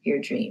for your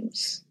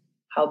dreams.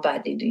 How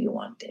badly do you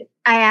want it?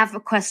 I have a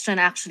question,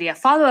 actually, a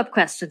follow-up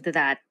question to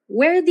that.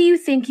 Where do you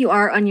think you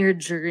are on your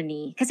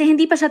journey? Kasi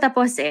hindi pa siya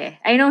tapos eh.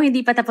 I know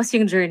hindi pa tapos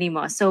yung journey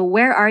mo. So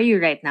where are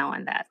you right now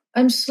on that?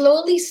 I'm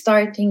slowly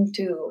starting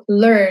to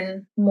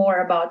learn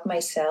more about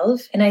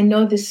myself. And I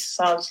know this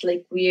sounds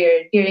like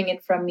weird hearing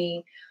it from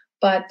me,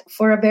 but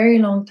for a very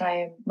long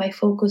time, my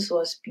focus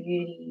was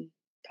beauty,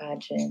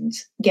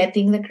 pageants,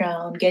 getting the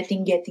crown,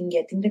 getting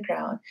the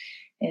crown,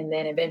 and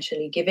then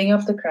eventually giving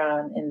up the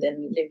crown and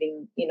then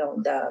living,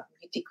 the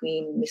beauty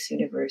queen, Miss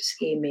Universe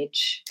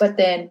image. But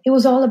then it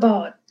was all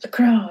about the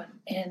crown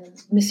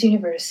and Miss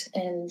Universe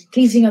and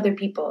pleasing other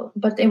people.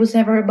 But it was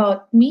never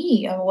about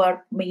me and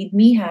what made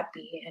me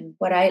happy and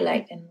what I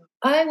like. And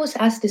I was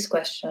asked this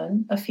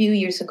question a few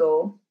years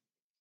ago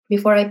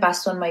before I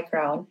passed on my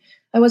crown.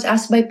 I was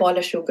asked by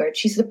Paula Shugart.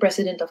 She's the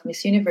president of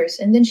Miss Universe.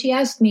 And then she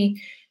asked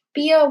me,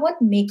 Pia, what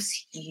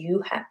makes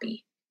you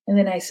happy? And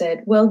then I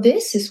said, well,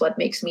 this is what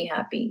makes me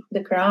happy.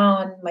 The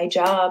crown, my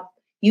job,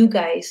 you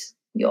guys,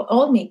 you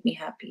all make me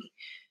happy.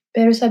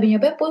 Pero sabi niya,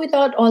 but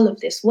without all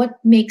of this, what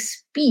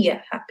makes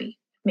Pia happy?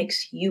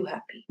 Makes you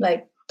happy?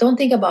 Like, don't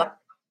think about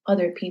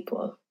other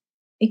people.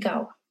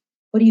 Ikaw,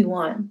 what do you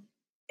want?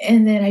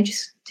 And then I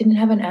just didn't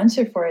have an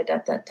answer for it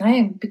at that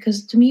time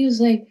because to me it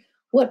was like,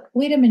 what?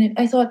 Wait a minute.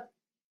 I thought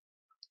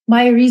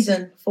my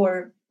reason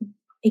for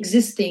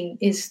existing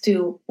is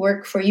to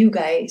work for you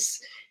guys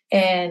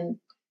and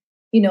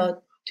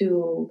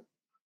to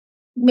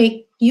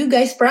make you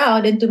guys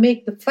proud and to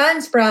make the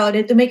fans proud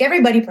and to make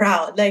everybody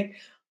proud. Like,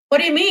 what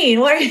do you mean?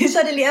 Why are you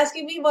suddenly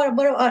asking me what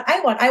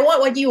I want? I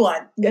want what you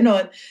want.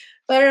 Ganon.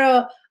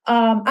 But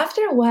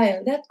after a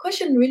while, that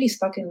question really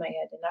stuck in my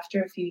head. And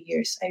after a few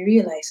years, I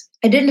realized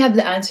I didn't have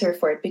the answer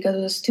for it because I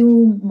was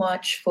too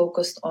much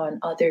focused on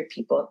other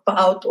people,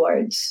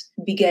 outwards.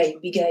 Bigay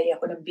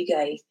ako ng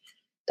bigay.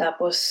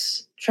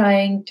 Tapos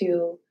trying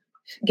to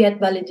get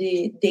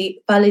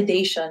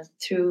validation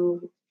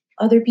through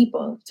other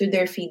people, through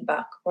their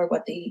feedback or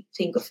what they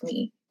think of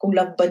me. Kung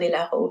love ba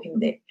nila ako o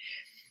hindi.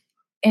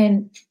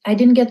 And I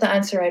didn't get the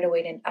answer right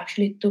away. And it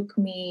actually took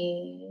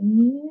me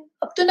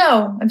up to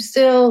now. I'm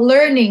still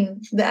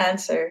learning the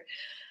answer.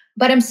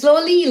 But I'm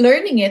slowly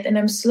learning it, and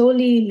I'm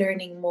slowly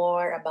learning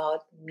more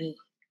about me,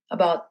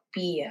 about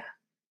Pia,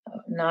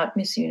 not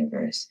Miss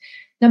Universe.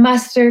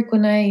 Na-master ko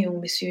na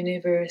yung Miss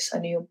Universe,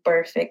 ano yung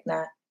perfect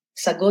na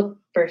sagot,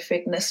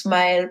 perfect na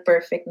smile,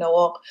 perfect na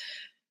walk.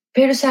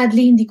 Pero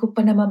sadly, hindi ko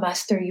pa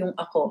na-master yung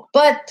ako.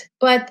 But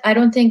I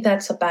don't think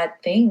that's a bad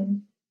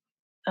thing.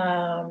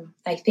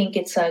 I think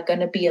it's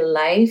gonna be a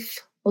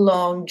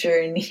lifelong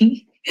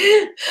journey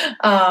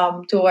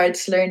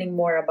towards learning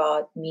more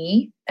about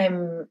me.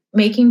 I'm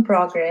making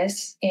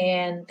progress,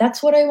 and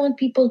that's what I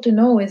want people to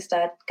know, is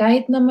that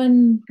kahit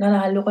naman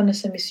nanalo ka na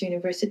sa Miss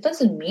Universe, it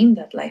doesn't mean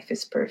that life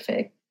is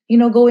perfect.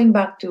 Going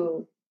back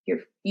to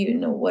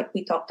what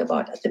we talked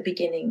about at the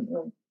beginning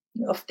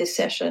of this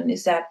session,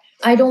 is that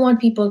I don't want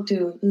people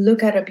to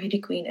look at a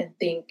beauty queen and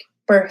think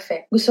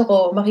perfect. Gusto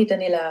ko makita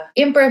nila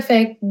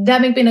imperfect,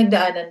 daming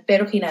pinagdaanan,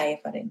 pero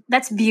kinaya pa rin.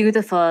 That's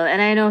beautiful.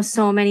 And I know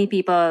so many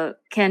people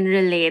can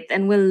relate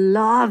and will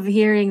love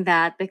hearing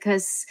that,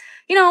 because,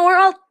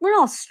 we're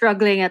all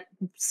struggling at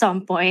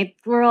some point.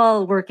 We're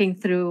all working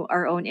through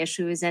our own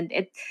issues. And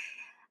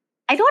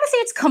I don't want to say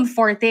it's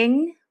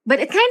comforting, but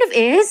it kind of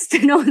is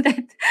to know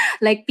that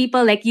like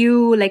people like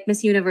you, like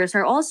Miss Universe,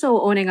 are also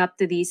owning up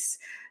to these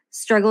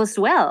struggles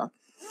well.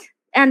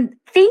 And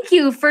thank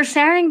you for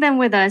sharing them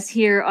with us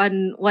here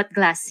on What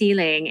Glass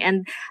Ceiling.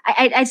 And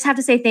I just have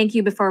to say thank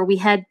you before we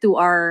head to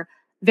our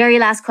very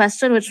last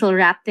question, which will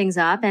wrap things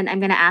up. And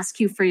I'm going to ask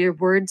you for your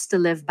words to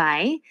live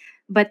by.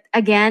 But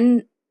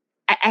again,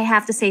 I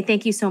have to say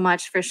thank you so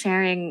much for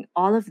sharing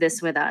all of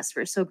this with us.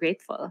 We're so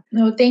grateful.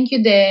 No, thank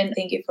you, Dan.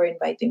 Thank you for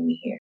inviting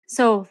me here.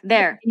 So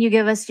there, can you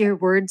give us your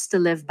words to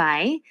live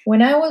by?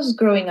 When I was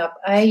growing up,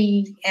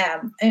 I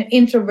am an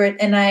introvert,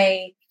 and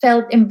I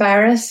felt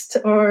embarrassed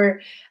or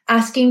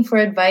asking for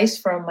advice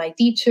from my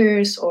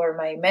teachers or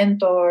my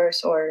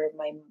mentors or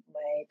my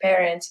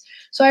parents.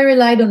 So I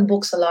relied on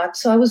books a lot.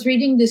 So I was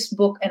reading this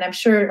book, and I'm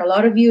sure a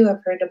lot of you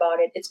have heard about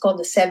it. It's called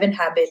The 7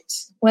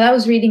 Habits. While I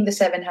was reading The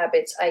 7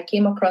 Habits, I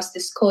came across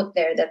this quote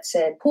there that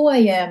said, "Who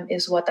I am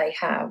is what I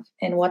have,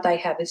 and what I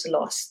have is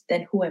lost.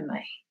 Then who am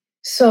I?"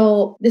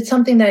 So it's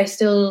something that I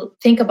still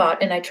think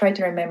about, and I try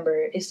to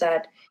remember, is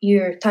that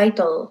your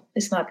title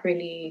is not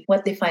really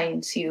what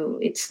defines you.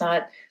 It's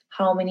not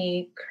how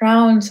many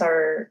crowns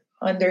are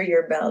under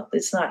your belt.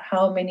 It's not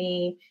how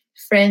many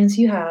friends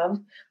you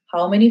have,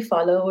 how many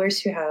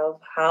followers you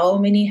have, how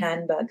many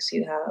handbags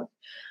you have,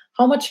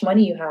 how much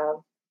money you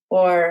have,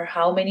 or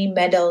how many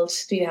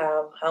medals do you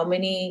have, how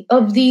many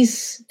of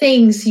these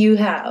things you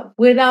have.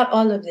 Without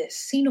all of this,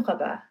 sino ka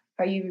ba?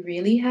 Are you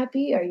really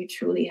happy? Are you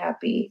truly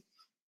happy?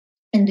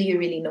 And do you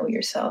really know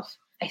yourself?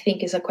 I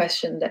think is a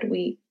question that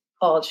we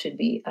all should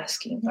be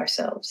asking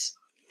ourselves.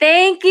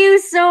 Thank you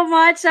so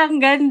much. Ang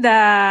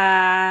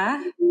ganda.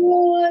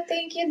 Oh,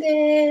 thank you,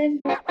 Dan.